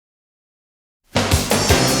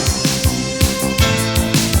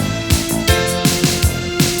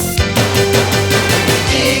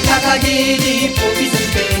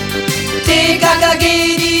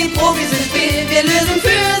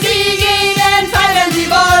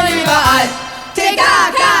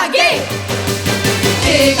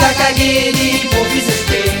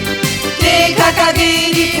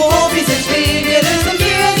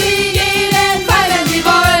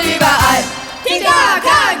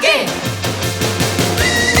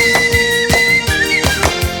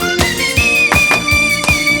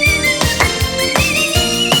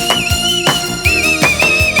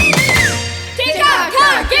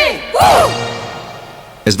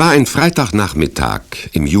war ein Freitagnachmittag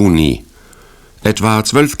im Juni, etwa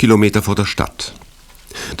 12 Kilometer vor der Stadt.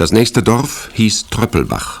 Das nächste Dorf hieß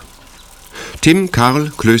Tröppelbach. Tim,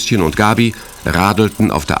 Karl, Klößchen und Gabi radelten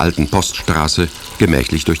auf der alten Poststraße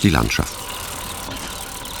gemächlich durch die Landschaft.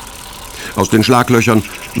 Aus den Schlaglöchern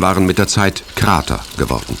waren mit der Zeit Krater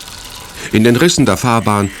geworden. In den Rissen der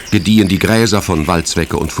Fahrbahn gediehen die Gräser von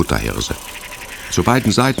Waldzwecke und Futterhirse. Zu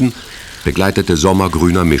beiden Seiten begleitete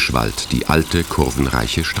sommergrüner Mischwald die alte,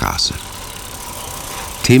 kurvenreiche Straße.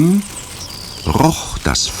 Tim roch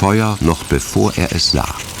das Feuer noch bevor er es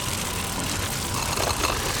sah.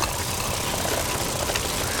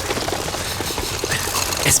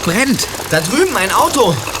 Es brennt! Da drüben ein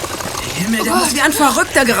Auto! Himmel, der muss wie ein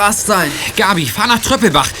Verrückter gerast sein. Gabi, fahr nach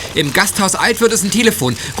Tröppelbach. Im Gasthaus Altwirt ist ein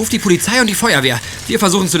Telefon. Ruf die Polizei und die Feuerwehr. Wir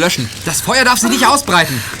versuchen zu löschen. Das Feuer darf sich nicht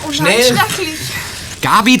ausbreiten. Oh Schnell! Nein, schrecklich.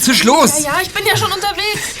 Gabi, zisch los! Ja, ich bin ja schon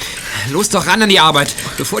unterwegs. Los doch ran an die Arbeit,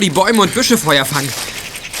 bevor die Bäume und Büsche Feuer fangen.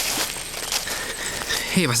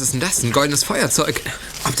 Hey, was ist denn das? Ein goldenes Feuerzeug.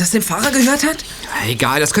 Ob das dem Fahrer gehört hat?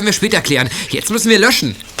 Egal, das können wir später klären. Jetzt müssen wir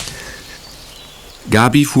löschen.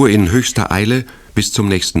 Gabi fuhr in höchster Eile bis zum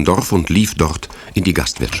nächsten Dorf und lief dort in die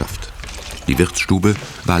Gastwirtschaft. Die Wirtsstube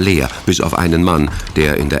war leer, bis auf einen Mann,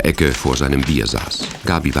 der in der Ecke vor seinem Bier saß.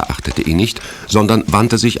 Gabi beachtete ihn nicht, sondern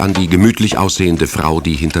wandte sich an die gemütlich aussehende Frau,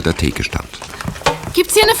 die hinter der Theke stand.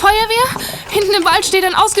 Gibt's hier eine Feuerwehr? Hinten im Wald steht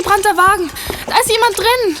ein ausgebrannter Wagen. Da ist jemand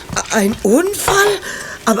drin. Ein Unfall?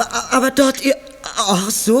 Aber dort... Ach,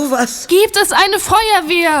 sowas. Gibt es eine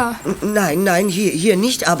Feuerwehr? Nein, hier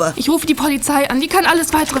nicht, aber... Ich rufe die Polizei an, die kann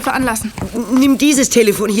alles Weitere veranlassen. Nimm dieses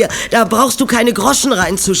Telefon hier, da brauchst du keine Groschen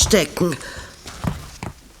reinzustecken.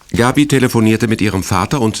 Gabi telefonierte mit ihrem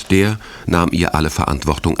Vater und der nahm ihr alle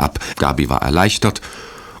Verantwortung ab. Gabi war erleichtert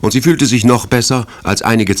und sie fühlte sich noch besser, als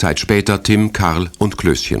einige Zeit später Tim, Karl und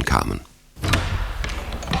Klößchen kamen. Die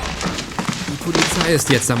Polizei ist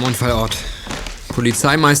jetzt am Unfallort.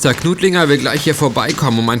 Polizeimeister Knudlinger will gleich hier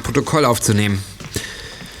vorbeikommen, um ein Protokoll aufzunehmen.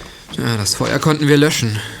 Ja, das Feuer konnten wir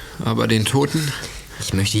löschen, aber den Toten...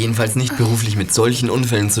 Ich möchte jedenfalls nicht beruflich mit solchen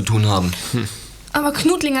Unfällen zu tun haben. Aber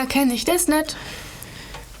Knudlinger kenne ich, der ist nett.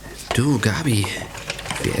 Du, Gabi,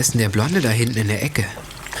 wer ist denn der Blonde da hinten in der Ecke?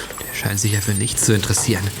 Der scheint sich ja für nichts zu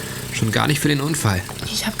interessieren. Schon gar nicht für den Unfall.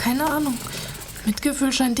 Ich habe keine Ahnung.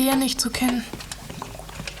 Mitgefühl scheint der nicht zu kennen.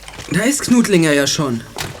 Da ist Knudlinger ja schon.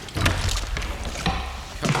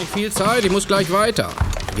 Ich hab nicht viel Zeit, ich muss gleich weiter.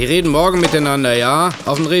 Wir reden morgen miteinander, ja?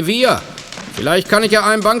 Auf dem Revier. Vielleicht kann ich ja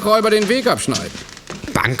einem Bankräuber den Weg abschneiden.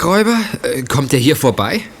 Bankräuber? Kommt der hier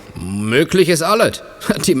vorbei? Möglich ist alles.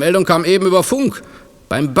 Die Meldung kam eben über Funk.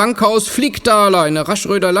 Beim Bankhaus Fliegdaler in der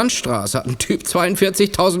Raschröder Landstraße hat ein Typ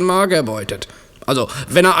 42.000 Mark erbeutet. Also,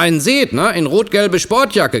 wenn ihr einen seht, ne, in rot-gelbe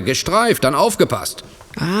Sportjacke, gestreift, dann aufgepasst.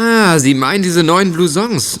 Ah, Sie meinen diese neuen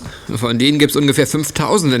Blousons. Von denen gibt's ungefähr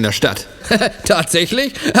 5.000 in der Stadt.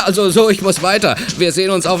 Tatsächlich? Also so, ich muss weiter. Wir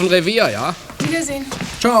sehen uns auf dem Revier, ja? Wiedersehen.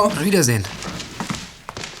 Ciao. Auf Wiedersehen.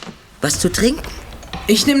 Was zu trinken?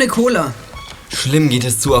 Ich nehme eine Cola. Schlimm geht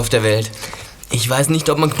es zu auf der Welt. Ich weiß nicht,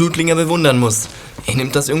 ob man Knudlinger bewundern muss. Er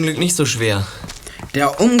nimmt das Unglück nicht so schwer.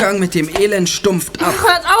 Der Umgang mit dem Elend stumpft ab.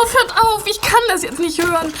 Hört auf, ich kann das jetzt nicht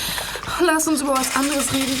hören. Lass uns über was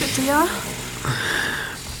anderes reden, bitte, ja?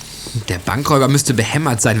 Der Bankräuber müsste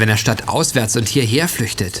behämmert sein, wenn er stadtauswärts und hierher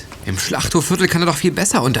flüchtet. Im Schlachthofviertel kann er doch viel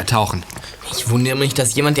besser untertauchen. Ich wundere mich,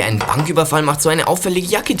 dass jemand, der einen Banküberfall macht, so eine auffällige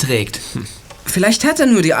Jacke trägt. Vielleicht hat er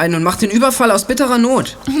nur die einen und macht den Überfall aus bitterer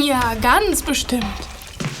Not. Ja, ganz bestimmt.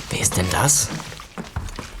 Wer ist denn das?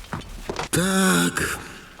 Tag.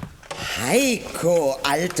 Heiko,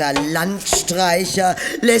 alter Landstreicher.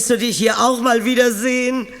 Lässt du dich hier auch mal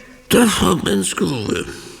wiedersehen? Da, Frau Benskore.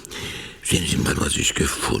 Sehen Sie mal, was ich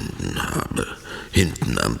gefunden habe.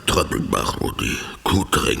 Hinten am Tröppelbach, wo die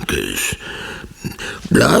Kuhtränke ist.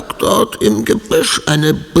 Lag dort im Gebüsch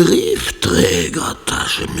eine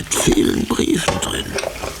Briefträgertasche mit vielen Briefen drin.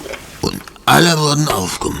 Und alle wurden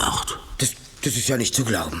aufgemacht. Das ist ja nicht zu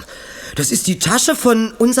glauben. Das ist die Tasche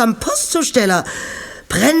von unserem Postzusteller.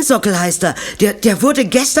 Brennsockel heißt er. Der wurde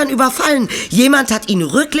gestern überfallen. Jemand hat ihn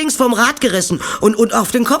rücklings vom Rad gerissen und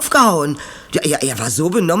auf den Kopf gehauen. Ja, er war so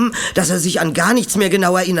benommen, dass er sich an gar nichts mehr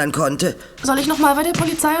genau erinnern konnte. Soll ich nochmal bei der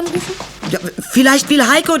Polizei anrufen? Ja, vielleicht will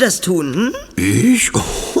Heiko das tun, hm? Ich?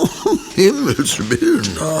 Oh, um Himmels Willen,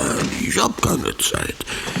 nein, ich hab keine Zeit.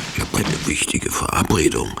 Ich hab eine wichtige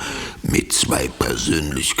Verabredung mit 2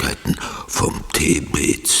 Persönlichkeiten vom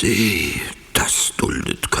TBC. Das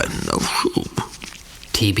duldet keinen Aufschub.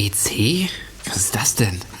 TBC? Was ist das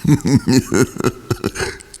denn?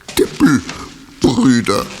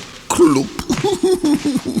 Tippelbrüder Club.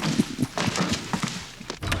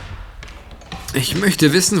 Ich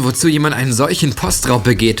möchte wissen, wozu jemand einen solchen Postraub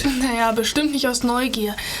begeht. Naja, bestimmt nicht aus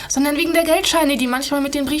Neugier, sondern wegen der Geldscheine, die manchmal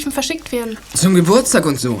mit den Briefen verschickt werden. Zum Geburtstag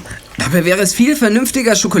und so. Dabei wäre es viel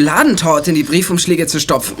vernünftiger, Schokoladentorte in die Briefumschläge zu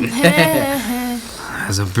stopfen.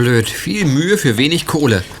 Also blöd, viel Mühe für wenig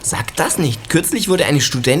Kohle. Sag das nicht. Kürzlich wurde eine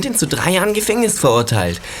Studentin zu 3 Jahren Gefängnis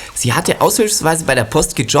verurteilt. Sie hatte aushilfsweise bei der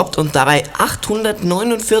Post gejobbt und dabei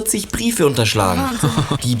 849 Briefe unterschlagen.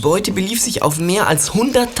 Die Beute belief sich auf mehr als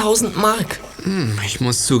 100.000 Mark. Ich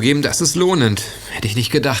muss zugeben, das ist lohnend. Hätte ich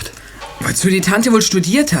nicht gedacht. Wozu die Tante wohl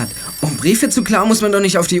studiert hat. Um Briefe zu klauen, muss man doch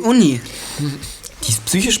nicht auf die Uni. Die ist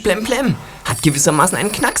psychisch blemplem, hat gewissermaßen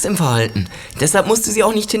einen Knacks im Verhalten. Deshalb musste sie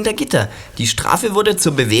auch nicht hinter Gitter. Die Strafe wurde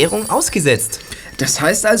zur Bewährung ausgesetzt. Das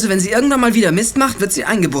heißt also, wenn sie irgendwann mal wieder Mist macht, wird sie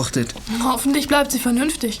eingebuchtet. Hoffentlich bleibt sie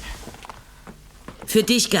vernünftig. Für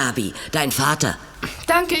dich, Gabi, dein Vater.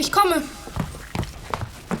 Danke, ich komme.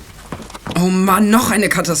 Oh Mann, noch eine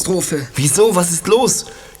Katastrophe. Wieso? Was ist los?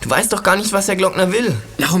 Du weißt doch gar nicht, was der Glockner will.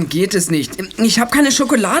 Darum geht es nicht. Ich habe keine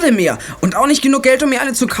Schokolade mehr und auch nicht genug Geld, um mir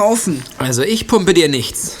alle zu kaufen. Also ich pumpe dir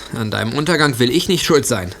nichts. An deinem Untergang will ich nicht schuld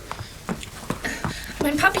sein.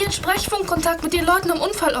 Mein Papi hat Sprechfunkkontakt mit den Leuten am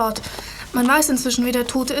Unfallort. Man weiß inzwischen, wer der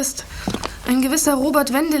Tote ist. Ein gewisser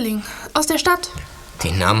Robert Wendeling aus der Stadt.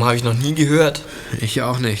 Den Namen habe ich noch nie gehört. Ich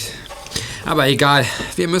auch nicht. Aber egal,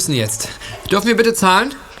 wir müssen jetzt. Dürfen wir bitte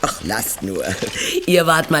zahlen? Ach, lasst nur. Ihr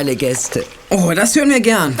wart meine Gäste. Oh, das hören wir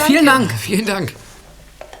gern. Danke. Vielen Dank. Vielen Dank.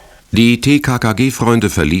 Die TKKG-Freunde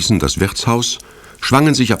verließen das Wirtshaus,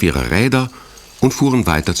 schwangen sich auf ihre Räder und fuhren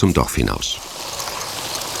weiter zum Dorf hinaus.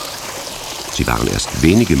 Sie waren erst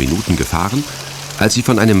wenige Minuten gefahren, als sie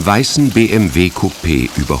von einem weißen BMW Coupé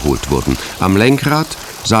überholt wurden. Am Lenkrad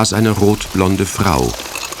saß eine rotblonde Frau,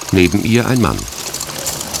 neben ihr ein Mann.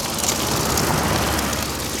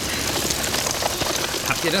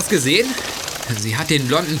 Habt ihr das gesehen? Sie hat den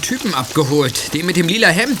blonden Typen abgeholt. Den mit dem lila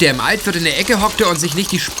Hemd, der im Altwirt in der Ecke hockte und sich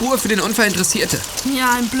nicht die Spur für den Unfall interessierte.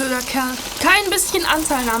 Ja, ein blöder Kerl. Kein bisschen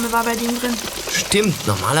Anteilnahme war bei dem drin. Stimmt,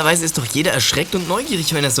 normalerweise ist doch jeder erschreckt und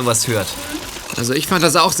neugierig, wenn er sowas hört. Also ich fand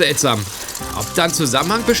das auch seltsam. Ob da ein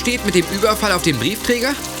Zusammenhang besteht mit dem Überfall auf den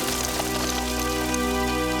Briefträger?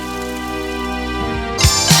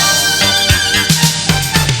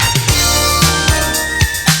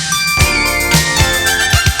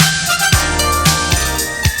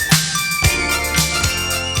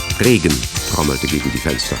 Regen trommelte gegen die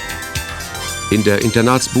Fenster. In der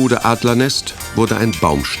Internatsbude Adlernest wurde ein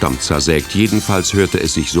Baumstamm zersägt. Jedenfalls hörte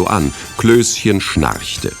es sich so an. Klößchen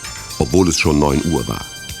schnarchte, obwohl es schon 9 Uhr war.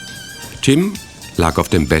 Tim lag auf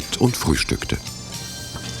dem Bett und frühstückte.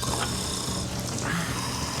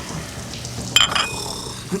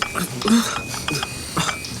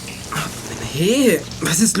 Hey,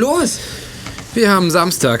 was ist los? Wir haben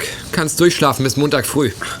Samstag. Kannst durchschlafen bis Montag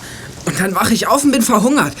früh. Und dann wache ich auf und bin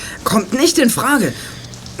verhungert. Kommt nicht in Frage.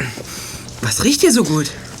 Was riecht hier so gut?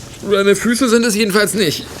 Deine Füße sind es jedenfalls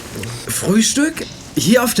nicht. Frühstück?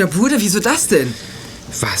 Hier auf der Bude? Wieso das denn?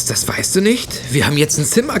 Was, das weißt du nicht? Wir haben jetzt einen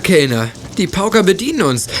Zimmerkellner. Die Pauker bedienen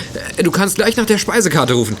uns. Du kannst gleich nach der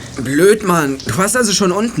Speisekarte rufen. Blöd, Mann. Du warst also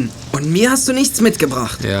schon unten. Und mir hast du nichts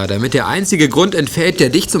mitgebracht. Ja, damit der einzige Grund entfällt, der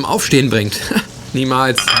dich zum Aufstehen bringt.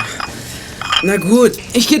 Niemals. Na gut,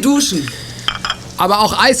 ich geh duschen. Aber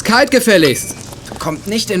auch eiskalt gefälligst. Kommt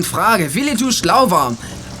nicht in Frage. Willi duscht lauwarm.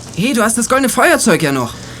 Hey, du hast das goldene Feuerzeug ja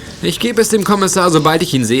noch. Ich gebe es dem Kommissar, sobald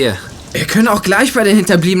ich ihn sehe. Wir können auch gleich bei den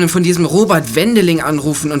Hinterbliebenen von diesem Robert Wendeling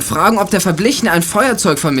anrufen und fragen, ob der Verblichene ein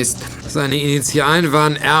Feuerzeug vermisst. Seine Initialen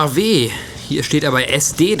waren RW. Hier steht aber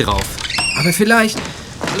SD drauf. Aber vielleicht...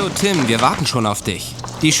 Hallo Tim, wir warten schon auf dich.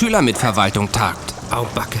 Die Schülermitverwaltung tagt. Au,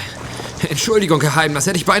 Backe. Entschuldigung, Herr Heim, das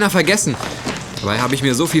hätte ich beinahe vergessen. Dabei habe ich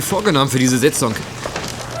mir so viel vorgenommen für diese Sitzung.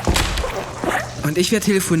 Und ich werde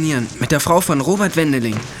telefonieren mit der Frau von Robert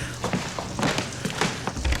Wendeling.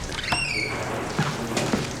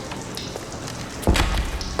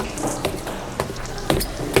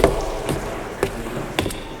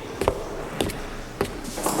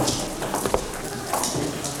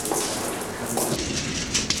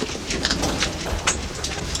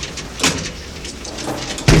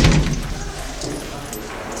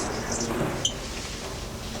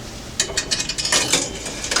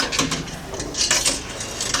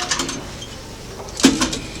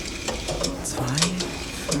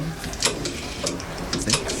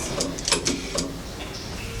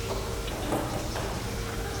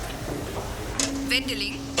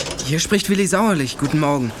 Wendeling? Hier spricht Willi Sauerlich. Guten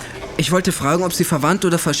Morgen. Ich wollte fragen, ob Sie verwandt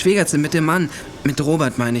oder verschwägert sind mit dem Mann, mit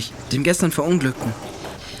Robert meine ich, dem gestern Verunglückten.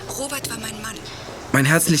 Robert war mein Mann. Mein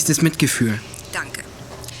herzlichstes Mitgefühl. Danke.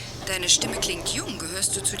 Deine Stimme klingt jung.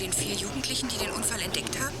 Gehörst du zu den 4 Jugendlichen, die den Unfall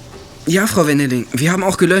entdeckt haben? Ja, Frau Wendeling, wir haben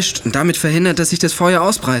auch gelöscht und damit verhindert, dass sich das Feuer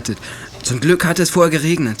ausbreitet. Zum Glück hat es vorher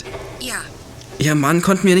geregnet. Ja, Ihr Mann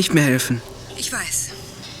konnte mir nicht mehr helfen. ich weiß.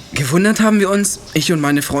 Gewundert haben wir uns, ich und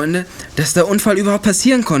meine Freunde, dass der Unfall überhaupt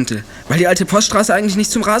passieren konnte, weil die alte Poststraße eigentlich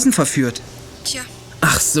nicht zum Rasen verführt. Tja,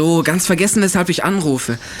 Ach so, ganz vergessen, weshalb ich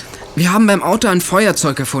anrufe. Wir haben beim Auto ein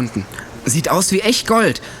Feuerzeug gefunden. Sieht aus wie echt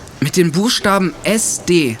Gold, mit den Buchstaben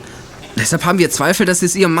SD. Deshalb haben wir Zweifel, dass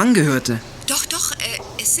es Ihrem Mann gehörte. doch,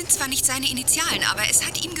 es sind zwar nicht seine Initialen, aber es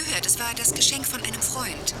hat ihm gehört. Es war das Geschenk von einem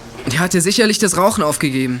Freund. Der hatte sicherlich das Rauchen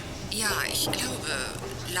aufgegeben. Ja, ich glaube,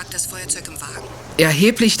 lag das Feuerzeug im Wagen?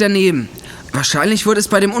 Erheblich daneben. Wahrscheinlich wurde es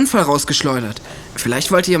bei dem Unfall rausgeschleudert.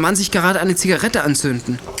 Vielleicht wollte Ihr Mann sich gerade eine Zigarette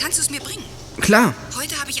anzünden. Kannst du es mir bringen? Klar.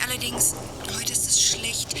 Heute ist es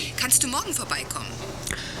schlecht. Kannst du morgen vorbeikommen?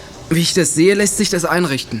 Wie ich das sehe, lässt sich das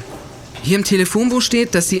einrichten. Hier im Telefonbuch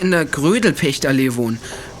steht, dass Sie in der Grödelpechtallee wohnen.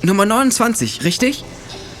 Nummer 29, richtig?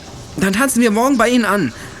 Dann tanzen wir morgen bei Ihnen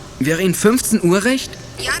an. Wäre Ihnen 15 Uhr recht?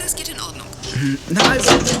 Ja, das geht in Ordnung. Na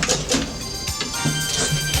also.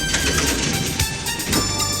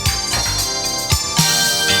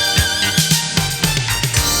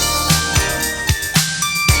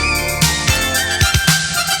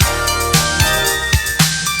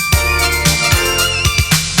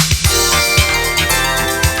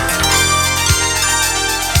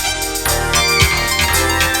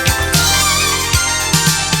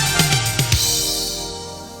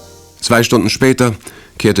 Zwei Stunden später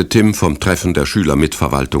kehrte Tim vom Treffen der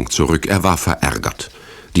Schülermitverwaltung zurück. Er war verärgert.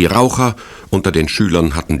 Die Raucher unter den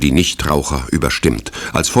Schülern hatten die Nichtraucher überstimmt.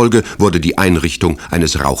 Als Folge wurde die Einrichtung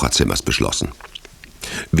eines Raucherzimmers beschlossen.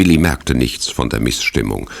 Willi merkte nichts von der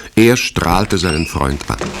Missstimmung. Er strahlte seinen Freund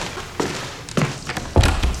an.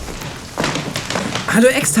 Hallo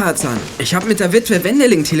Ex-Tarzan, ich habe mit der Witwe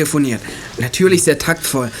Wendeling telefoniert. Natürlich sehr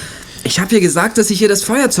taktvoll. Ich habe ihr gesagt, dass ich ihr das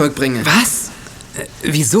Feuerzeug bringe. Was?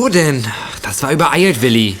 Wieso denn? Das war übereilt,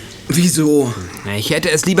 Willi. Wieso? Ich hätte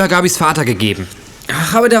es lieber Gabis Vater gegeben.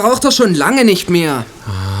 Ach, aber der raucht doch schon lange nicht mehr.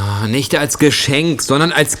 Nicht als Geschenk,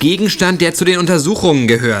 sondern als Gegenstand, der zu den Untersuchungen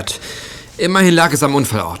gehört. Immerhin lag es am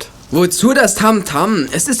Unfallort. Wozu das Tamtam?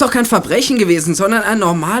 Es ist doch kein Verbrechen gewesen, sondern ein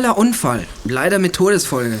normaler Unfall. Leider mit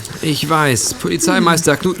Todesfolge. Ich weiß,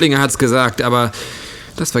 Polizeimeister Knutlinger hat's gesagt, aber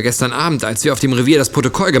das war gestern Abend, als wir auf dem Revier das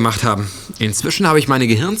Protokoll gemacht haben. Inzwischen habe ich meine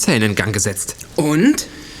Gehirnzellen in Gang gesetzt. Und?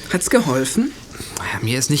 Hat's geholfen?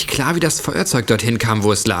 Mir ist nicht klar, wie das Feuerzeug dorthin kam,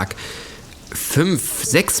 wo es lag. 5,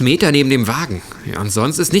 6 Meter neben dem Wagen. Ja, und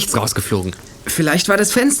sonst ist nichts rausgeflogen. Vielleicht war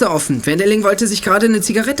das Fenster offen. Wendeling wollte sich gerade eine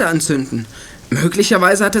Zigarette anzünden.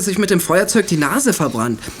 Möglicherweise hat er sich mit dem Feuerzeug die Nase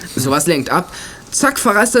verbrannt. Sowas lenkt ab. Zack,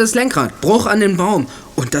 verreißt er das Lenkrad. Bruch an den Baum.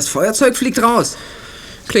 Und das Feuerzeug fliegt raus.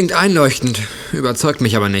 Klingt einleuchtend, überzeugt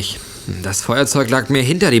mich aber nicht. Das Feuerzeug lag mir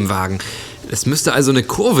hinter dem Wagen. Es müsste also eine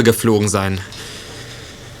Kurve geflogen sein.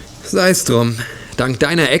 Sei's drum. Dank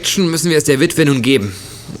deiner Action müssen wir es der Witwe nun geben.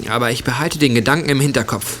 Aber ich behalte den Gedanken im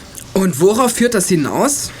Hinterkopf. Und worauf führt das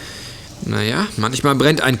hinaus? Naja, manchmal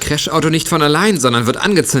brennt ein Crashauto nicht von allein, sondern wird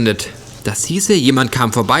angezündet. Das hieße, jemand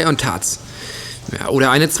kam vorbei und tat's. Ja,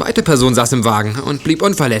 oder eine zweite Person saß im Wagen und blieb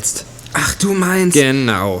unverletzt. Ach, du meinst...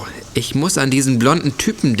 Genau. Ich muss an diesen blonden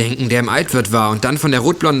Typen denken, der im Altwirt war und dann von der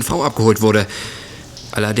rotblonden Frau abgeholt wurde.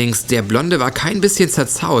 Allerdings, der Blonde war kein bisschen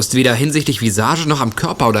zerzaust, weder hinsichtlich Visage noch am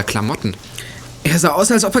Körper oder Klamotten. Er sah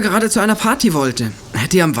aus, als ob er gerade zu einer Party wollte.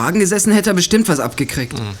 Hätte er am Wagen gesessen, hätte er bestimmt was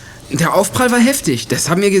abgekriegt. Der Aufprall war heftig, das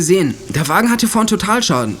haben wir gesehen. Der Wagen hatte vorn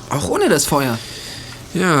Totalschaden, auch ohne das Feuer.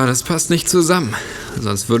 Ja, das passt nicht zusammen.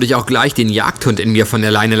 Sonst würde ich auch gleich den Jagdhund in mir von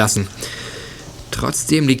der Leine lassen.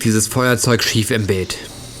 Trotzdem liegt dieses Feuerzeug schief im Bild.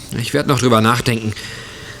 Ich werde noch drüber nachdenken.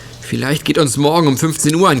 Vielleicht geht uns morgen um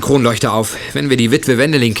 15 Uhr ein Kronleuchter auf, wenn wir die Witwe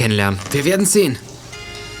Wendeling kennenlernen. Wir werden sehen.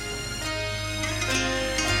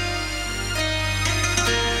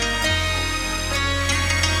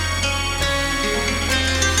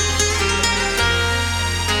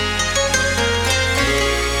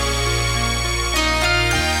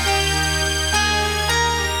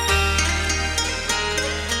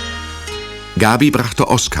 Gabi brachte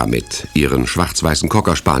Oskar mit, ihren schwarz-weißen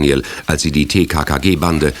Cocker Spaniel, als sie die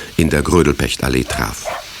TKKG-Bande in der Grödelpechtallee traf.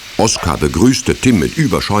 Oskar begrüßte Tim mit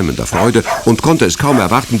überschäumender Freude und konnte es kaum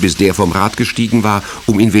erwarten, bis der vom Rad gestiegen war,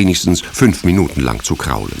 um ihn wenigstens 5 Minuten lang zu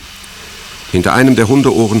kraulen. Hinter einem der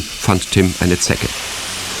Hundeohren fand Tim eine Zecke.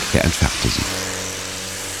 Er entfernte sie.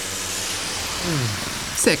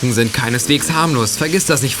 Zecken sind keineswegs harmlos. Vergiss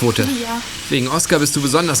das nicht, Pfote. Ja. Wegen Oskar bist du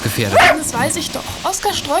besonders gefährdet. Das weiß ich doch.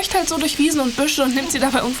 Oskar streucht halt so durch Wiesen und Büsche und nimmt sie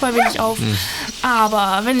dabei unfreiwillig auf.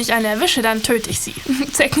 Aber wenn ich eine erwische, dann töte ich sie.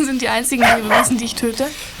 Zecken sind die einzigen Lebewesen, die ich töte.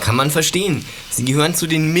 Kann man verstehen. Sie gehören zu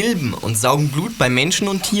den Milben und saugen Blut bei Menschen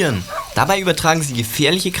und Tieren. Dabei übertragen sie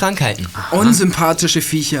gefährliche Krankheiten. Unsympathische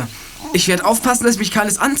Viecher. Ich werde aufpassen, dass mich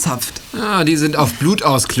keines anzapft. Ah, die sind auf Blut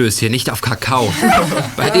aus, Klößchen, nicht auf Kakao.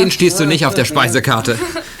 Bei denen stehst du nicht auf der Speisekarte.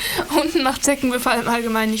 Unten macht Zeckenbefall im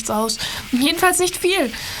Allgemeinen nichts aus. Jedenfalls nicht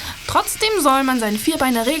viel. Trotzdem soll man seine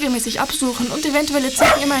Vierbeiner regelmäßig absuchen und eventuelle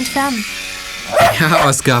Zecken immer entfernen. Ja,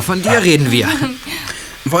 Oskar, von dir reden wir.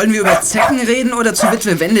 Wollen wir über Zecken reden oder zu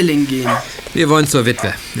Witwe Wendeling gehen? Wir wollen zur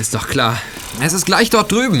Witwe, ist doch klar. Es ist gleich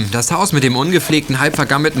dort drüben, das Haus mit dem ungepflegten, halb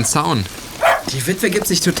vergammelten Zaun. Die Witwe gibt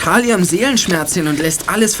sich total ihrem Seelenschmerz hin und lässt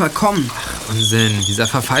alles verkommen. Unsinn, dieser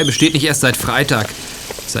Verfall besteht nicht erst seit Freitag.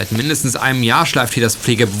 Seit mindestens einem Jahr schleift hier das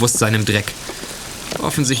Pflegebewusstsein im Dreck.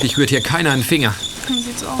 Offensichtlich rührt hier keiner einen Finger.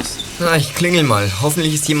 Sieht so aus. Na, ich klingel mal.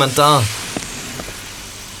 Hoffentlich ist jemand da.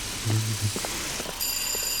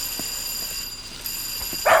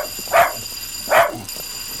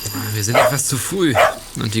 Wir sind etwas zu früh.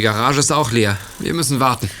 Und die Garage ist auch leer. Wir müssen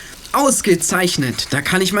warten. Ausgezeichnet. Da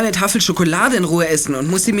kann ich meine Tafel Schokolade in Ruhe essen und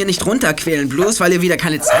muss sie mir nicht runterquälen, bloß weil ihr wieder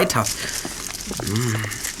keine Zeit habt.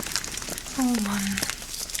 Oh Mann.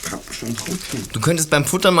 Du könntest beim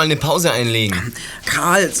Futtern mal eine Pause einlegen.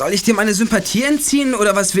 Karl, soll ich dir meine Sympathie entziehen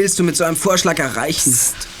oder was willst du mit so einem Vorschlag erreichen?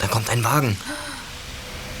 Psst, da kommt ein Wagen.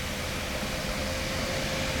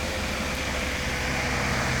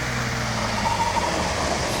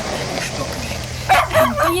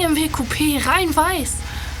 Ein BMW Coupé, rein weiß.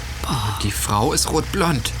 Die Frau ist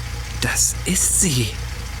rotblond. Das ist sie.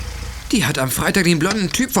 Die hat am Freitag den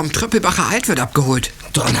blonden Typ vom Tröppelbacher Altwirt abgeholt.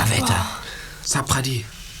 Donnerwetter. Sapradi.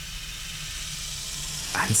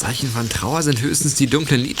 Ein Zeichen von Trauer sind höchstens die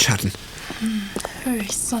dunklen Lidschatten.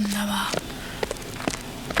 Höchst sonderbar.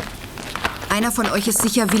 Einer von euch ist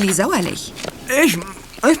sicher Willi Sauerlich.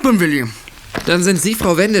 Ich bin Willi. Dann sind Sie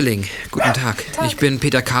Frau Wendeling. Guten Tag. Ich bin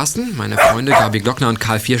Peter Carsten, meine Freunde Gabi Glockner und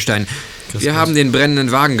Karl Vierstein. Wir haben den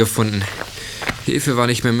brennenden Wagen gefunden. Hilfe war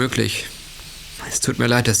nicht mehr möglich. Es tut mir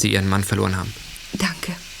leid, dass Sie Ihren Mann verloren haben.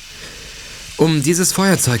 Danke. Um dieses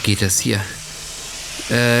Feuerzeug geht es hier.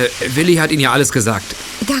 Willi hat Ihnen ja alles gesagt.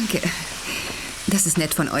 Danke. Das ist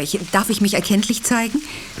nett von euch. Darf ich mich erkenntlich zeigen?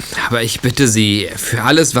 Aber ich bitte Sie, für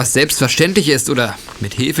alles, was selbstverständlich ist oder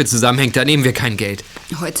mit Hilfe zusammenhängt, da nehmen wir kein Geld.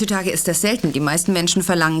 Heutzutage ist das selten. Die meisten Menschen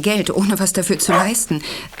verlangen Geld, ohne was dafür zu leisten.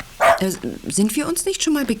 Sind wir uns nicht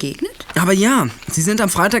schon mal begegnet? Aber ja, Sie sind am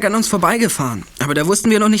Freitag an uns vorbeigefahren. Aber da wussten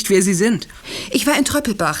wir noch nicht, wer Sie sind. Ich war in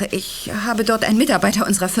Tröppelbach. Ich habe dort einen Mitarbeiter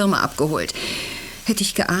unserer Firma abgeholt. Hätte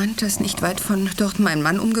ich geahnt, dass nicht weit von dort mein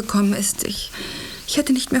Mann umgekommen ist, ich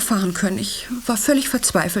hätte nicht mehr fahren können. Ich war völlig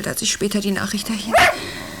verzweifelt, als ich später die Nachricht erhielt.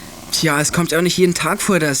 Tja, es kommt ja auch nicht jeden Tag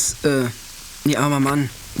vor, dass, armer Mann.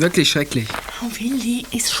 Wirklich schrecklich. Oh, Willi,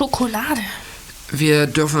 ist Schokolade. Wir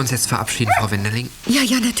dürfen uns jetzt verabschieden, Frau Wendeling. Ja,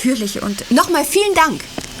 natürlich. Und nochmal vielen Dank.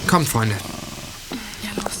 Kommt, Freunde.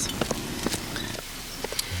 Ja, los.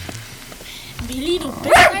 Willi, du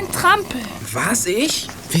bist ein Trampel. Was, ich?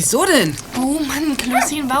 Wieso denn? Oh Mann,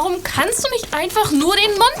 Klößchen, warum kannst du nicht einfach nur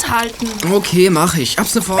den Mund halten? Okay, mach ich. Ab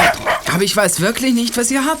sofort. Aber ich weiß wirklich nicht,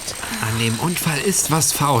 was ihr habt. An dem Unfall ist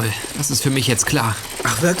was faul. Das ist für mich jetzt klar.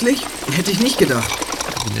 Ach, wirklich? Hätte ich nicht gedacht.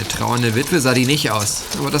 Wie eine trauernde Witwe sah die nicht aus.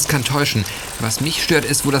 Aber das kann täuschen. Was mich stört,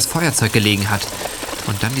 ist, wo das Feuerzeug gelegen hat.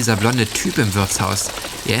 Und dann dieser blonde Typ im Wirtshaus.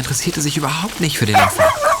 Er interessierte sich überhaupt nicht für den Unfall.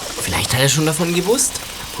 Vielleicht hat er schon davon gewusst.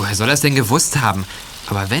 Woher soll er es denn gewusst haben?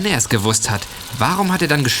 Aber wenn er es gewusst hat, warum hat er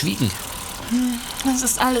dann geschwiegen? Das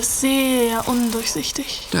ist alles sehr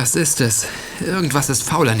undurchsichtig. Das ist es. Irgendwas ist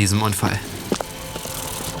faul an diesem Unfall.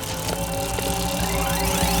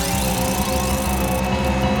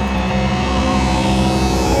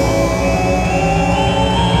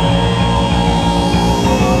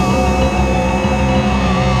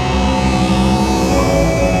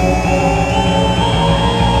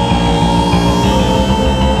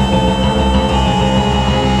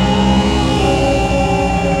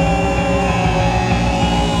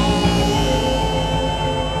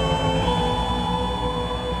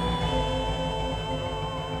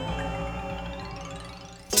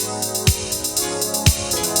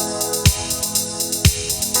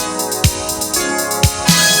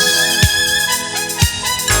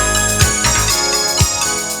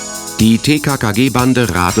 Die TKKG-Bande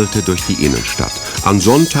radelte durch die Innenstadt. An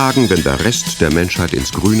Sonntagen, wenn der Rest der Menschheit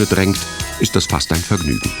ins Grüne drängt, ist das fast ein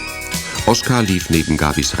Vergnügen. Oskar lief neben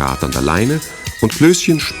Gabis Rad an der Leine und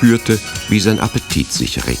Klößchen spürte, wie sein Appetit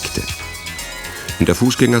sich regte. In der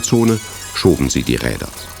Fußgängerzone schoben sie die Räder.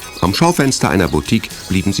 Am Schaufenster einer Boutique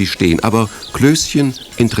blieben sie stehen, aber Klößchen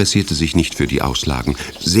interessierte sich nicht für die Auslagen.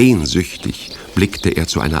 Sehnsüchtig blickte er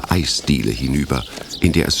zu einer Eisdiele hinüber,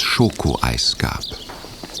 in der es Schokoeis gab.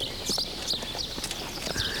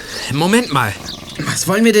 Moment mal. Was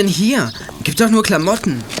wollen wir denn hier? Gibt doch nur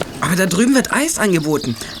Klamotten. Aber da drüben wird Eis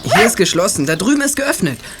angeboten. Hier ist geschlossen, da drüben ist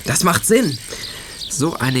geöffnet. Das macht Sinn.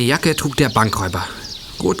 So eine Jacke trug der Bankräuber.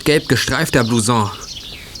 Rot-gelb gestreifter Blouson.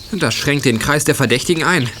 Das schränkt den Kreis der Verdächtigen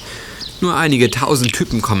ein. Nur einige tausend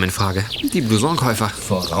Typen kommen in Frage. Die Blousonkäufer.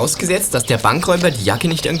 Vorausgesetzt, dass der Bankräuber die Jacke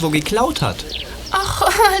nicht irgendwo geklaut hat. Ach,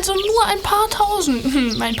 also nur ein paar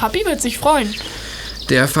tausend. Mein Papi wird sich freuen.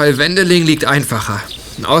 Der Fall Wendeling liegt einfacher.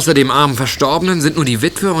 Außer dem armen Verstorbenen sind nur die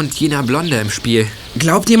Witwe und jener Blonde im Spiel.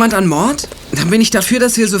 Glaubt jemand an Mord? Dann bin ich dafür,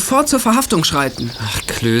 dass wir sofort zur Verhaftung schreiten. Ach,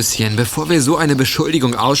 Klößchen, bevor wir so eine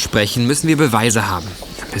Beschuldigung aussprechen, müssen wir Beweise haben.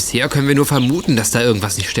 Bisher können wir nur vermuten, dass da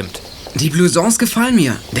irgendwas nicht stimmt. Die Blousons gefallen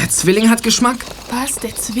mir. Der Zwilling hat Geschmack. Was,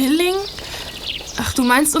 der Zwilling? Ach, du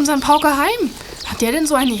meinst unseren Pauker Heim? Hat der denn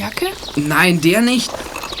so eine Jacke? Nein, der nicht.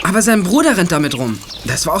 Aber sein Bruder rennt damit rum.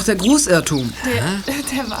 Das war auch der Großirrtum.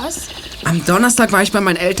 Der was? Am Donnerstag war ich bei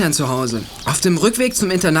meinen Eltern zu Hause. Auf dem Rückweg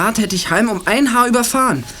zum Internat hätte ich Heim um ein Haar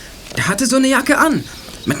überfahren. Er hatte so eine Jacke an.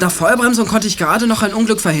 Mit einer Vollbremsung konnte ich gerade noch ein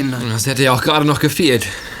Unglück verhindern. Das hätte ja auch gerade noch gefehlt.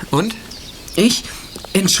 Und?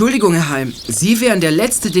 Entschuldigung, Herr Heim. Sie wären der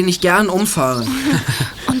Letzte, den ich gern umfahre.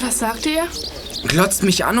 Und was sagte er? Glotzt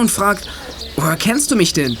mich an und fragt, woher kennst du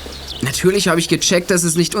mich denn? Natürlich habe ich gecheckt, dass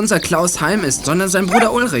es nicht unser Klaus Heim ist, sondern sein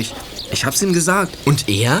Bruder Ulrich. Ich hab's ihm gesagt. Und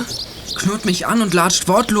er? Knurrt mich an und latscht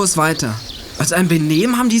wortlos weiter. Was ein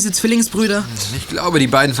Benehmen haben diese Zwillingsbrüder? Ich glaube, die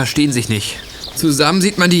beiden verstehen sich nicht. Zusammen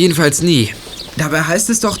sieht man die jedenfalls nie. Dabei heißt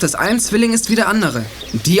es doch, dass ein Zwilling ist wie der andere.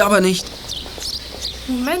 Die aber nicht.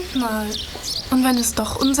 Moment mal. Und wenn es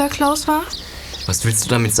doch unser Klaus war? Was willst du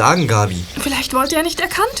damit sagen, Gabi? Vielleicht wollte er nicht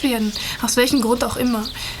erkannt werden. Aus welchem Grund auch immer.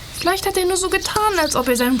 Vielleicht hat er nur so getan, als ob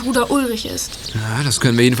er sein Bruder Ulrich ist. Ja, das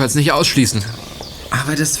können wir jedenfalls nicht ausschließen.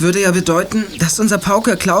 Aber das würde ja bedeuten, dass unser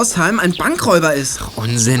Pauker Klaus Heim ein Bankräuber ist.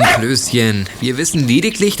 Unsinn, Klößchen. Wir wissen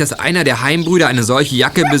lediglich, dass einer der Heimbrüder eine solche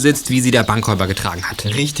Jacke besitzt, wie sie der Bankräuber getragen hat.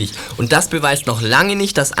 Richtig. Und das beweist noch lange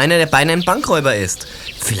nicht, dass einer der beiden ein Bankräuber ist.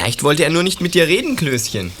 Vielleicht wollte er nur nicht mit dir reden,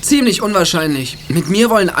 Klößchen. Ziemlich unwahrscheinlich. Mit mir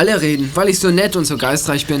wollen alle reden, weil ich so nett und so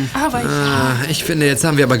geistreich bin. Aber ich finde, jetzt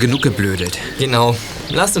haben wir aber genug geblödet. Genau.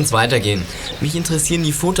 Lasst uns weitergehen. Mich interessieren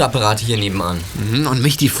die Fotoapparate hier nebenan. Und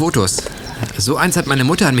mich die Fotos. So eins hat meine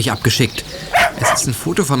Mutter an mich abgeschickt. Es ist ein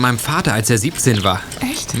Foto von meinem Vater, als er 17 war.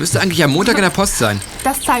 Echt? Müsste eigentlich am Montag in der Post sein.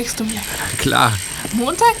 Das zeigst du mir. Klar.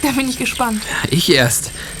 Montag? Da bin ich gespannt. Ich erst.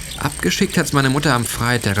 Abgeschickt hat's meine Mutter am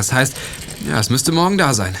Freitag. Das heißt, ja, es müsste morgen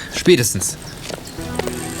da sein. Spätestens.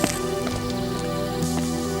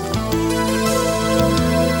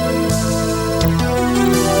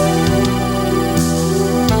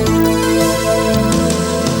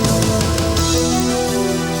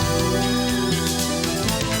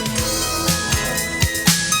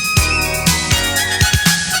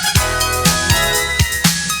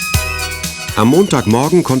 Am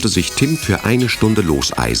Montagmorgen konnte sich Tim für eine Stunde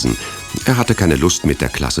loseisen. Er hatte keine Lust, mit der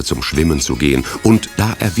Klasse zum Schwimmen zu gehen. Und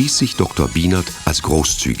da erwies sich Dr. Bienert als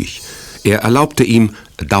großzügig. Er erlaubte ihm,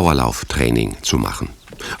 Dauerlauftraining zu machen.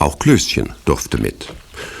 Auch Klößchen durfte mit.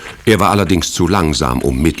 Er war allerdings zu langsam,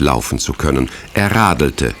 um mitlaufen zu können. Er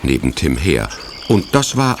radelte neben Tim her. Und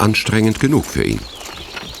das war anstrengend genug für ihn.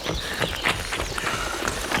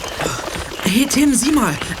 Hey Tim, sieh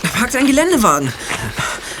mal, da parkt ein Geländewagen.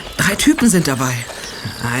 3 Typen sind dabei.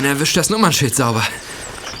 Einer wischt das Nummernschild sauber.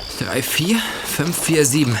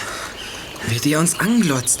 34547. Wie der uns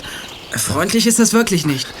anglotzt. Freundlich ist das wirklich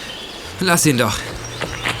nicht. Lass ihn doch.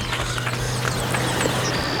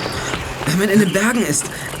 Wenn man in den Bergen ist,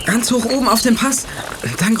 ganz hoch oben auf dem Pass,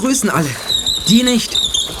 dann grüßen alle. Die nicht.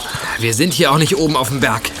 Wir sind hier auch nicht oben auf dem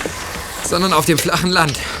Berg, sondern auf dem flachen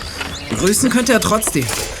Land. Grüßen könnte er trotzdem.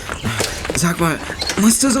 Sag mal,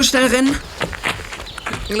 musst du so schnell rennen?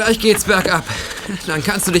 Gleich geht's bergab. Dann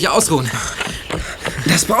kannst du dich ausruhen.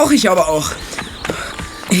 Das brauche ich aber auch.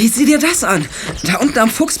 Hey, sieh dir das an. Da unten am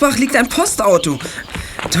Fuchsbach liegt ein Postauto.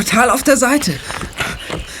 Total auf der Seite.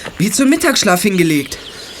 Wie zum Mittagsschlaf hingelegt.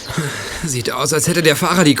 Sieht aus, als hätte der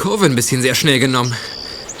Fahrer die Kurve ein bisschen sehr schnell genommen.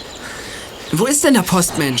 Wo ist denn der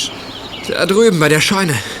Postmensch? Da drüben bei der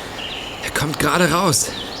Scheune. Er kommt gerade raus.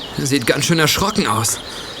 Sieht ganz schön erschrocken aus.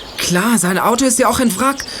 Klar, sein Auto ist ja auch in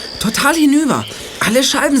Wrack. Total hinüber. Alle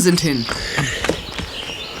Scheiben sind hin.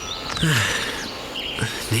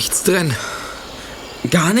 Nichts drin.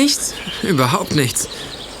 Gar nichts? Überhaupt nichts.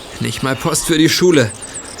 Nicht mal Post für die Schule.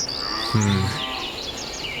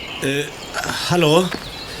 Hallo?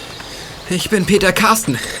 Ich bin Peter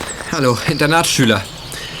Carsten. Hallo, Internatsschüler.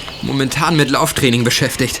 Momentan mit Lauftraining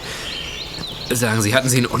beschäftigt. Sagen Sie, hatten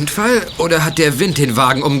Sie einen Unfall oder hat der Wind den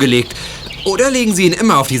Wagen umgelegt? Oder legen Sie ihn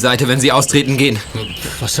immer auf die Seite, wenn Sie austreten gehen?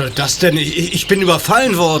 Was soll das denn? Ich bin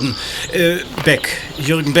überfallen worden. Beck.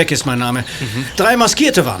 Jürgen Beck ist mein Name. 3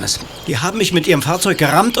 Maskierte waren es. Die haben mich mit ihrem Fahrzeug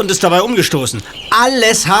gerammt und ist dabei umgestoßen.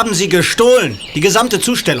 Alles haben sie gestohlen. Die gesamte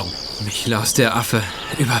Zustellung. Miklaus, der Affe.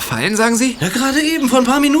 Überfallen, sagen Sie? Ja, gerade eben, vor ein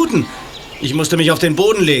paar Minuten. Ich musste mich auf den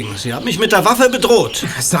Boden legen. Sie haben mich mit der Waffe bedroht.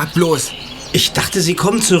 Sag bloß. Ich dachte, sie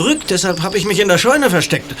kommen zurück. Deshalb habe ich mich in der Scheune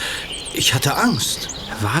versteckt. Ich hatte Angst.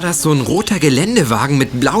 War das so ein roter Geländewagen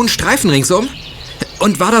mit blauen Streifen ringsum?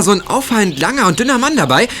 Und war da so ein auffallend langer und dünner Mann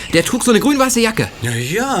dabei? Der trug so eine grün-weiße Jacke.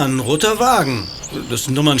 Ja, ein roter Wagen. Das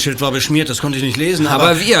Nummernschild war beschmiert, das konnte ich nicht lesen.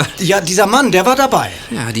 Aber wir... Ja, dieser Mann, der war dabei.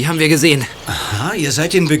 Ja, die haben wir gesehen. Aha, ihr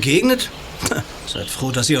seid ihnen begegnet? Seid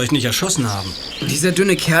froh, dass sie euch nicht erschossen haben. Dieser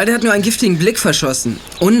dünne Kerl, der hat nur einen giftigen Blick verschossen.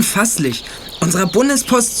 Unfasslich. Unserer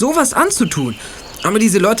Bundespost sowas anzutun. Aber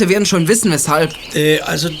diese Leute werden schon wissen, weshalb.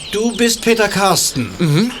 Also du bist Peter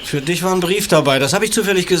Carsten. Für dich war ein Brief dabei, das habe ich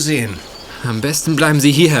zufällig gesehen. Am besten bleiben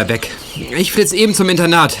Sie hier, Herr Beck. Ich flitze eben zum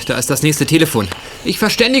Internat, da ist das nächste Telefon. Ich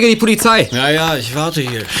verständige die Polizei. Ja, ich warte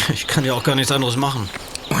hier. Ich kann ja auch gar nichts anderes machen.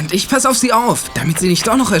 Und ich passe auf Sie auf, damit Sie nicht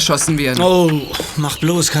doch noch erschossen werden. Oh, mach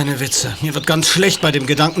bloß keine Witze. Mir wird ganz schlecht bei dem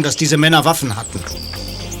Gedanken, dass diese Männer Waffen hatten.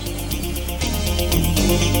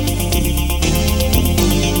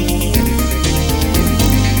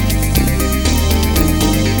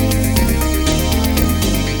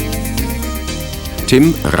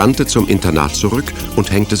 Tim rannte zum Internat zurück und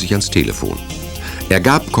hängte sich ans Telefon. Er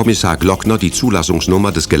gab Kommissar Glockner die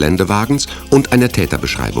Zulassungsnummer des Geländewagens und eine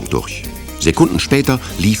Täterbeschreibung durch. Sekunden später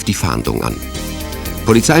lief die Fahndung an.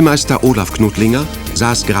 Polizeimeister Olaf Knudlinger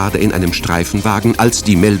saß gerade in einem Streifenwagen, als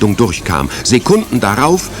die Meldung durchkam. Sekunden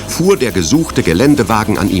darauf fuhr der gesuchte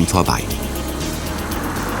Geländewagen an ihm vorbei.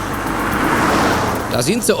 Da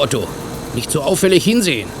sind sie, Otto. Nicht so auffällig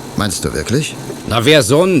hinsehen. Meinst du wirklich? Na, wer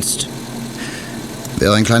sonst?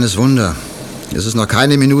 Wäre ein kleines Wunder. Es ist noch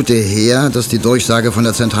keine Minute her, dass die Durchsage von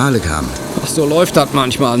der Zentrale kam. Ach, so läuft das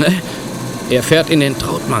manchmal, ne? Er fährt in den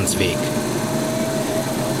Trautmannsweg.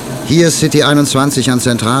 Hier ist City 21 an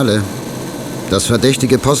Zentrale. Das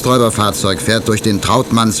verdächtige Posträuberfahrzeug fährt durch den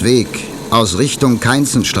Trautmannsweg aus Richtung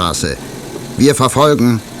Keinzenstraße. Wir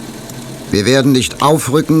verfolgen. Wir werden nicht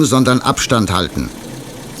aufrücken, sondern Abstand halten.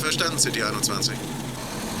 Verstanden, City 21.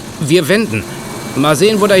 Wir wenden. Mal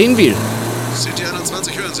sehen, wo der hin will. City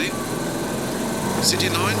 21, hören Sie? City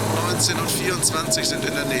 9, 19 und 24 sind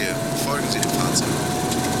in der Nähe. Folgen Sie dem Fahrzeug.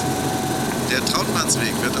 Der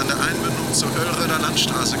Trautmannsweg wird an der Einmündung zur Oelröder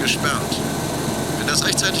Landstraße gesperrt. Wenn das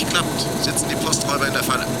rechtzeitig klappt, sitzen die Posträuber in der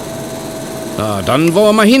Falle. Na, dann wollen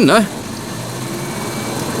wir mal hin, ne?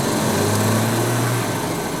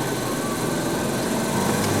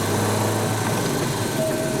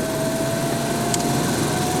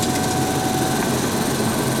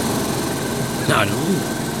 Na nun,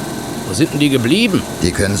 wo sind denn die geblieben?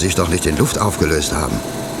 Die können sich doch nicht in Luft aufgelöst haben.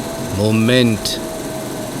 Moment.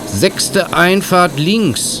 6. Einfahrt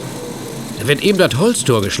links. Da wird eben das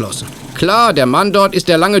Holztor geschlossen. Klar, der Mann dort ist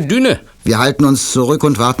der lange Dünne. Wir halten uns zurück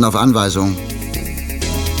und warten auf Anweisungen.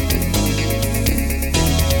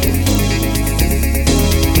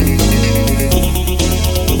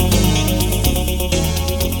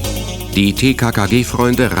 Die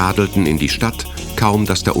TKKG-Freunde radelten in die Stadt, kaum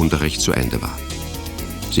dass der Unterricht zu Ende war.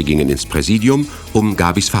 Sie gingen ins Präsidium, um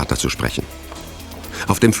Gabis Vater zu sprechen.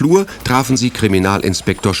 Auf dem Flur trafen sie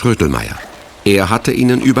Kriminalinspektor Schrötelmeier. Er hatte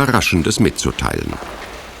ihnen Überraschendes mitzuteilen.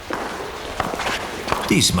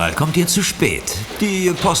 Diesmal kommt ihr zu spät.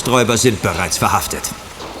 Die Posträuber sind bereits verhaftet.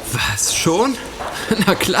 Was, schon?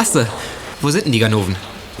 Na klasse. Wo sind denn die Ganoven?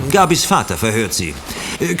 Gabis Vater verhört sie.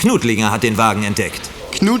 Knudlinger hat den Wagen entdeckt.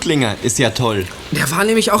 Knudlinger ist ja toll. Der war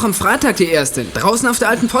nämlich auch am Freitag die Erste. Draußen auf der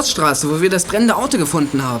alten Poststraße, wo wir das brennende Auto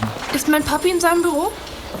gefunden haben. Ist mein Papi in seinem Büro?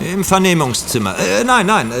 Im Vernehmungszimmer.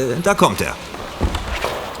 Nein, da kommt er.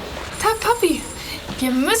 Tag, Papi.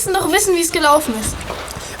 Wir müssen doch wissen, wie es gelaufen ist.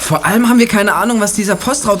 Vor allem haben wir keine Ahnung, was dieser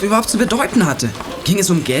Postraub überhaupt zu bedeuten hatte. Ging es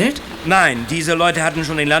um Geld? Nein, diese Leute hatten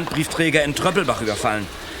schon den Landbriefträger in Tröppelbach überfallen.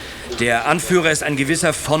 Der Anführer ist ein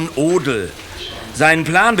gewisser von Odel. Sein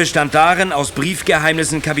Plan bestand darin, aus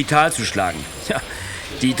Briefgeheimnissen Kapital zu schlagen. Ja,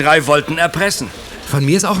 die 3 wollten erpressen. Von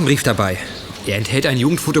mir ist auch ein Brief dabei. Er enthält ein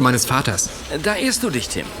Jugendfoto meines Vaters. Da irrst du dich,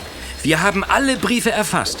 Tim. Wir haben alle Briefe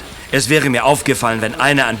erfasst. Es wäre mir aufgefallen, wenn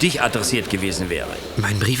einer an dich adressiert gewesen wäre.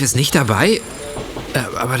 Mein Brief ist nicht dabei?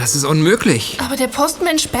 Aber das ist unmöglich. Aber der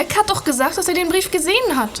Postmensch Beck hat doch gesagt, dass er den Brief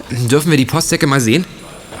gesehen hat. Dürfen wir die Postsäcke mal sehen?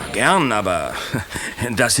 gern, aber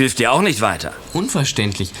das hilft dir auch nicht weiter.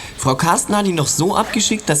 Unverständlich. Frau Carsten hat ihn doch so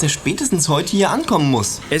abgeschickt, dass er spätestens heute hier ankommen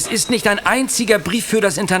muss. Es ist nicht ein einziger Brief für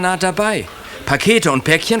das Internat dabei. Pakete und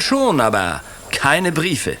Päckchen schon, aber keine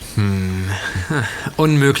Briefe.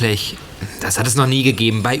 Unmöglich. Das hat es noch nie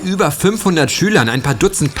gegeben. Bei über 500 Schülern, ein paar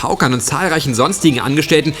Dutzend Paukern und zahlreichen sonstigen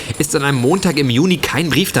Angestellten ist an einem Montag im Juni kein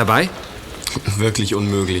Brief dabei? Wirklich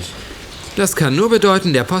unmöglich. Das kann nur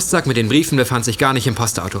bedeuten, der Postsack mit den Briefen befand sich gar nicht im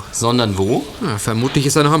Postauto. Sondern wo? Vermutlich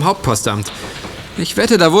ist er noch im Hauptpostamt. Ich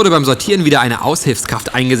wette, da wurde beim Sortieren wieder eine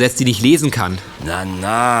Aushilfskraft eingesetzt, die nicht lesen kann.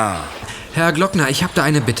 Na. Herr Glockner, ich habe da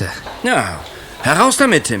eine Bitte. Ja, heraus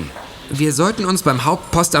damit, Tim. Wir sollten uns beim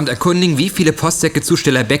Hauptpostamt erkundigen, wie viele Postsäcke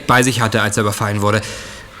Zusteller Beck bei sich hatte, als er überfallen wurde.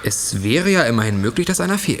 Es wäre ja immerhin möglich, dass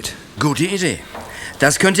einer fehlt. Gute Idee.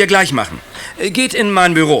 Das könnt ihr gleich machen. Geht in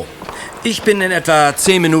mein Büro. Ich bin in etwa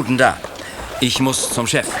 10 Minuten da. Ich muss zum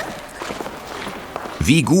Chef.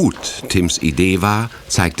 Wie gut Tims Idee war,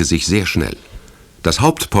 zeigte sich sehr schnell. Das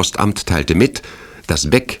Hauptpostamt teilte mit, dass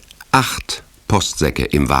Beck 8 Postsäcke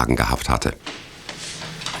im Wagen gehabt hatte.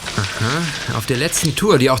 Aha. Auf der letzten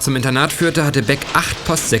Tour, die auch zum Internat führte, hatte Beck 8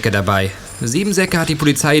 Postsäcke dabei. 7 Säcke hat die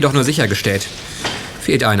Polizei jedoch nur sichergestellt.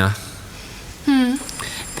 Fehlt einer.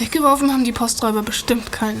 Weggeworfen haben die Posträuber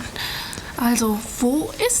bestimmt keinen. Also,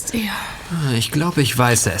 wo ist er? Ich glaube, ich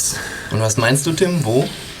weiß es. Und was meinst du, Tim? Wo?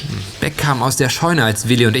 Beck kam aus der Scheune, als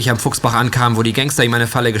Willi und ich am Fuchsbach ankamen, wo die Gangster ihm eine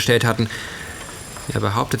Falle gestellt hatten. Er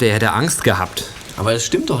behauptete, er hätte Angst gehabt. Aber das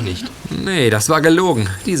stimmt doch nicht. Nee, das war gelogen.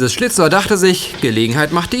 Dieses Schlitzohr dachte sich,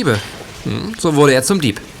 Gelegenheit macht Diebe. So wurde er zum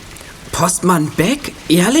Dieb. Postmann Beck?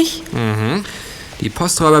 Ehrlich? Die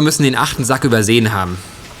Posträuber müssen den 8. Sack übersehen haben.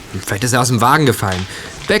 Vielleicht ist er aus dem Wagen gefallen.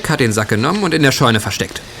 Beck hat den Sack genommen und in der Scheune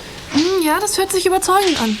versteckt. Ja, das hört sich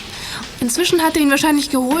überzeugend an. Inzwischen hat er ihn wahrscheinlich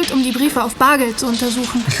geholt, um die Briefe auf Bargeld zu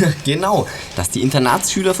untersuchen. Genau. Dass die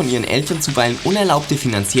Internatsschüler von ihren Eltern zuweilen unerlaubte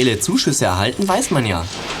finanzielle Zuschüsse erhalten, weiß man ja.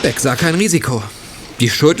 Beck sah kein Risiko. Die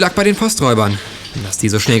Schuld lag bei den Posträubern. Dass die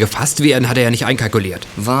so schnell gefasst werden, hat er ja nicht einkalkuliert.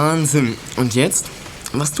 Wahnsinn. Und jetzt?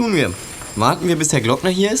 Was tun wir? Warten wir, bis Herr Glockner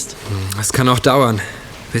hier ist? Das kann auch dauern.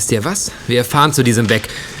 Wisst ihr was? Wir fahren zu diesem Beck.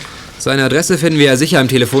 Seine Adresse finden wir ja sicher im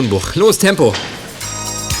Telefonbuch. Los, Tempo!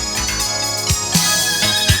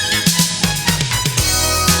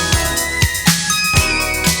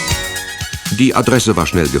 Die Adresse war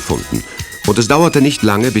schnell gefunden. Und es dauerte nicht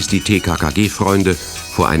lange, bis die TKKG-Freunde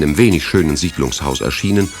vor einem wenig schönen Siedlungshaus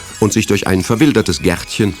erschienen und sich durch ein verwildertes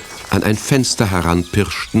Gärtchen an ein Fenster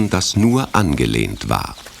heranpirschten, das nur angelehnt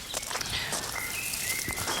war.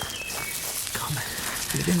 Komm,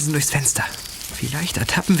 wir winsen durchs Fenster. Vielleicht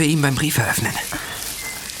ertappen wir ihn beim Brief eröffnen.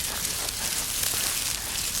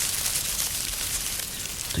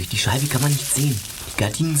 Durch die Scheibe kann man nicht sehen. Die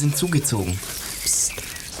Gardinen sind zugezogen. Psst,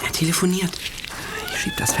 er telefoniert. Ich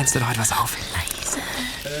schieb das Fenster doch etwas auf. Leise.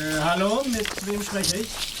 Hallo, mit wem spreche ich?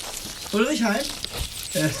 Ulrich Heim?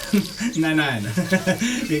 Nein.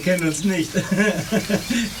 Wir kennen uns nicht.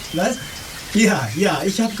 Was? Ja,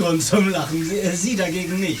 ich habe Grund zum Lachen. Sie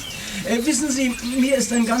dagegen nicht. Wissen Sie, mir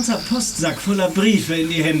ist ein ganzer Postsack voller Briefe in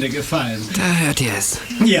die Hände gefallen. Da hört ihr es.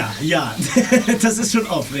 Ja, das ist schon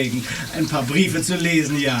aufregend, ein paar Briefe zu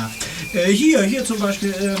lesen, ja. Hier zum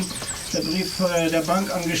Beispiel der Brief der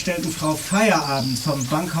Bankangestellten Frau Feierabend vom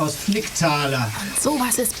Bankhaus Flicktaler. Und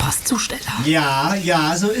sowas ist Postzusteller.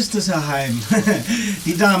 Ja, so ist es, Herr Heim.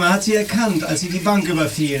 Die Dame hat sie erkannt, als sie die Bank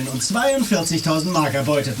überfielen und 42.000 Mark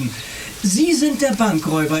erbeuteten. Sie sind der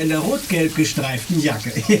Bankräuber in der rot-gelb gestreiften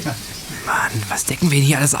Jacke. Ja. Mann, was decken wir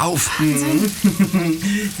hier alles auf?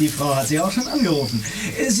 Die Frau hat sie auch schon angerufen.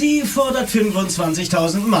 Sie fordert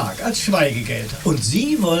 25.000 Mark als Schweigegeld. Und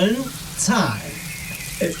Sie wollen zahlen.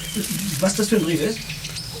 Was das für ein Brief ist?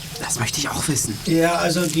 Das möchte ich auch wissen. Ja,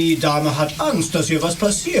 also die Dame hat Angst, dass hier was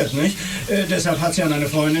passiert, nicht? Deshalb hat sie an eine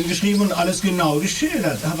Freundin geschrieben und alles genau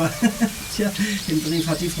geschildert. Aber, tja, den Brief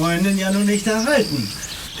hat die Freundin ja noch nicht erhalten.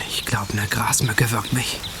 Ich glaube, eine Grasmücke wirkt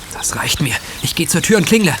mich. Das reicht mir. Ich gehe zur Tür und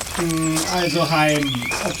klingle. Also Heim,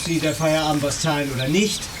 ob Sie der Feierabend was zahlen oder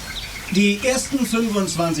nicht, die ersten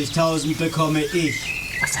 25.000 bekomme ich.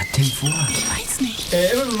 Was hat Tim vor? Ich weiß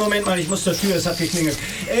nicht. Moment mal, ich muss zur Tür, es hat geklingelt.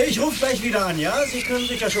 Ich rufe gleich wieder an, ja? Sie können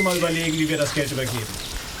sich ja schon mal überlegen, wie wir das Geld übergeben.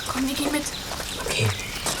 Komm, wir gehen mit. Okay.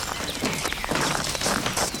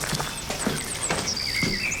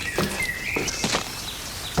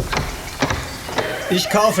 Ich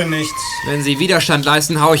kaufe nichts. Wenn Sie Widerstand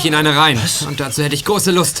leisten, hau ich Ihnen eine rein. Was? Und dazu hätte ich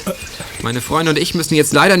große Lust. Meine Freunde und ich müssen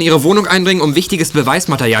jetzt leider in Ihre Wohnung eindringen, um wichtiges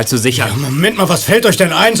Beweismaterial zu sichern. Ja, Moment mal, was fällt euch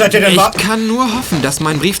denn ein? Seid ihr denn Ich kann nur hoffen, dass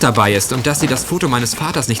mein Brief dabei ist und dass Sie das Foto meines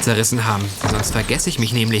Vaters nicht zerrissen haben. Sonst vergesse ich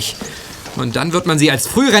mich nämlich. Und dann wird man sie als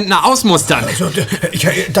Frührentner ausmustern. Also,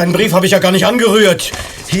 deinen Brief habe ich ja gar nicht angerührt.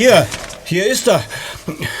 Hier ist er.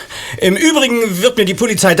 Im Übrigen wird mir die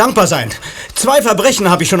Polizei dankbar sein. 2 Verbrechen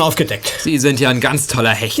habe ich schon aufgedeckt. Sie sind ja ein ganz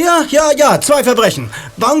toller Hecht. Ja, 2 Verbrechen.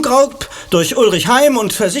 Bankraub durch Ulrich Heim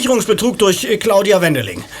und Versicherungsbetrug durch Claudia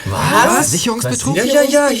Wendeling. Was? Versicherungsbetrug?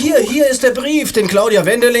 Ja, hier ist der Brief, den Claudia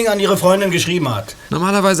Wendeling an ihre Freundin geschrieben hat.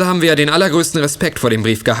 Normalerweise haben wir ja den allergrößten Respekt vor dem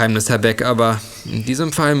Briefgeheimnis, Herr Beck, aber in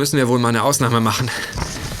diesem Fall müssen wir wohl mal eine Ausnahme machen.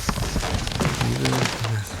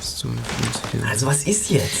 Also was ist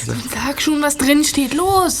jetzt? Sag schon, was drin steht.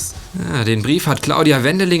 Los! Ja, den Brief hat Claudia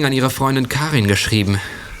Wendeling an ihre Freundin Karin geschrieben.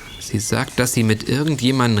 Sie sagt, dass sie mit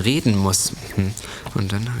irgendjemandem reden muss.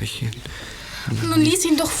 Und dann habe ich... Nun lies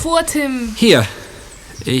ihn doch vor, Tim. Hier.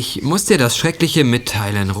 Ich muss dir das Schreckliche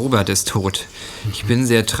mitteilen. Robert ist tot. Ich bin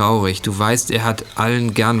sehr traurig. Du weißt, er hat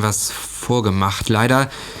allen gern was vorgemacht. Leider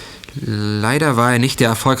war er nicht der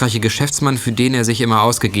erfolgreiche Geschäftsmann, für den er sich immer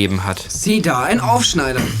ausgegeben hat. Sieh da, ein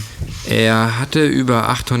Aufschneider. Er hatte über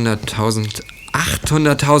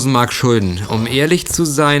 800.000 Mark Schulden. Um ehrlich zu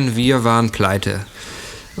sein, wir waren pleite.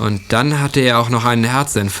 Und dann hatte er auch noch einen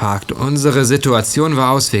Herzinfarkt. Unsere Situation war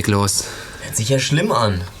ausweglos. Hört sich ja schlimm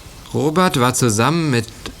an. Robert war zusammen mit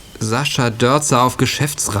Sascha Dörzer auf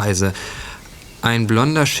Geschäftsreise. Ein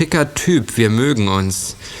blonder, schicker Typ, wir mögen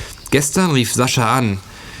uns. Gestern rief Sascha an.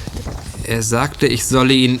 Er sagte, ich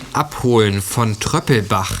solle ihn abholen von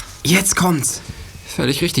Tröppelbach. Jetzt kommt's.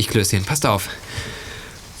 Völlig richtig, Klößchen, passt auf.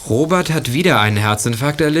 Robert hat wieder einen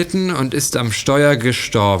Herzinfarkt erlitten und ist am Steuer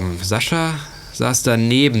gestorben. Sascha saß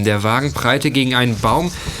daneben, der Wagen prallte gegen einen Baum,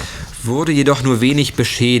 wurde jedoch nur wenig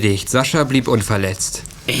beschädigt. Sascha blieb unverletzt.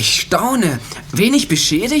 Ich staune. Wenig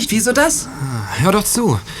beschädigt? Wieso das? Hör doch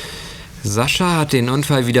zu. Sascha hat den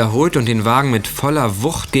Unfall wiederholt und den Wagen mit voller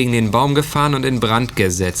Wucht gegen den Baum gefahren und in Brand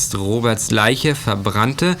gesetzt. Roberts Leiche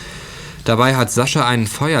verbrannte. Dabei hat Sascha ein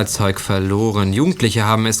Feuerzeug verloren. Jugendliche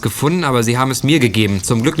haben es gefunden, aber sie haben es mir gegeben.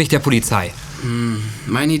 Zum Glück nicht der Polizei.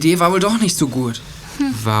 Meine Idee war wohl doch nicht so gut.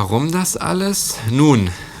 Warum das alles?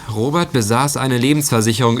 Nun, Robert besaß eine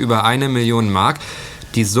Lebensversicherung über 1 Million Mark.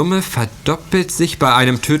 Die Summe verdoppelt sich bei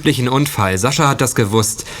einem tödlichen Unfall. Sascha hat das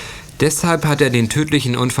gewusst. Deshalb hat er den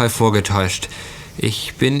tödlichen Unfall vorgetäuscht.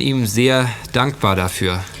 Ich bin ihm sehr dankbar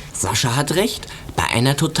dafür. Sascha hat recht. Bei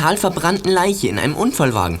einer total verbrannten Leiche in einem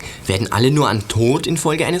Unfallwagen werden alle nur an Tod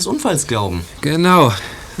infolge eines Unfalls glauben. Genau,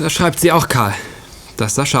 das schreibt sie auch, Karl.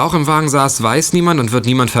 Dass Sascha auch im Wagen saß, weiß niemand und wird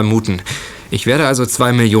niemand vermuten. Ich werde also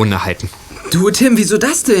 2 Millionen erhalten. Du, Tim, wieso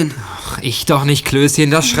das denn? Ach, ich doch nicht,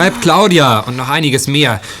 Klößchen, das schreibt Claudia und noch einiges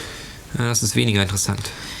mehr. Ja, das ist weniger interessant.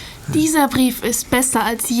 Dieser Brief ist besser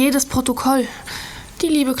als jedes Protokoll. Die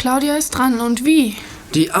liebe Claudia ist dran, und wie?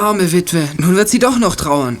 Die arme Witwe. Nun wird sie doch noch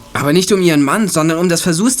trauern. Aber nicht um ihren Mann, sondern um das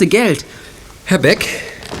versuste Geld. Herr Beck?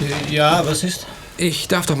 Ja, was ist? Ich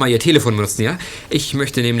darf doch mal Ihr Telefon benutzen, ja? Ich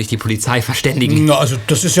möchte nämlich die Polizei verständigen. Na, also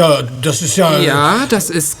das ist ja... Ja, das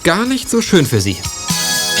ist gar nicht so schön für Sie.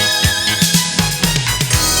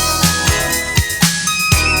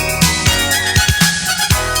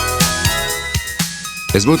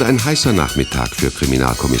 Es wurde ein heißer Nachmittag für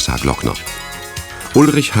Kriminalkommissar Glockner.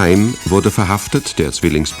 Ulrich Heim wurde verhaftet, der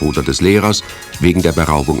Zwillingsbruder des Lehrers, wegen der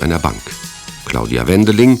Beraubung einer Bank. Claudia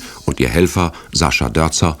Wendeling und ihr Helfer Sascha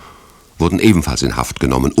Dörzer wurden ebenfalls in Haft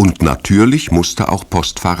genommen. Und natürlich musste auch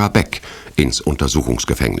Postfahrer Beck ins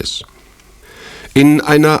Untersuchungsgefängnis. In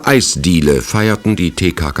einer Eisdiele feierten die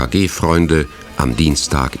TKKG-Freunde am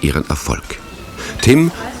Dienstag ihren Erfolg.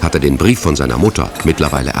 Tim hatte den Brief von seiner Mutter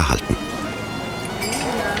mittlerweile erhalten.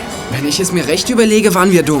 Wenn ich es mir recht überlege,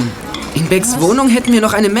 waren wir dumm. In Becks Wohnung hätten wir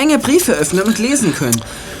noch eine Menge Briefe öffnen und lesen können.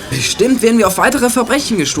 Bestimmt wären wir auf weitere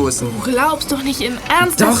Verbrechen gestoßen. Du glaubst doch nicht im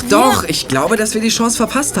Ernst, Doch, ich glaube, dass wir die Chance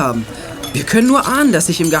verpasst haben. Wir können nur ahnen, dass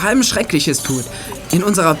sich im Geheimen Schreckliches tut. In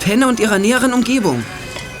unserer Penne und ihrer näheren Umgebung.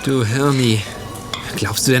 Du Hirni,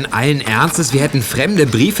 glaubst du denn allen Ernstes, wir hätten fremde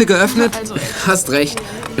Briefe geöffnet? Hast recht.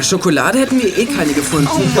 Schokolade hätten wir eh keine gefunden.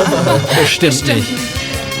 Bestimmt nicht.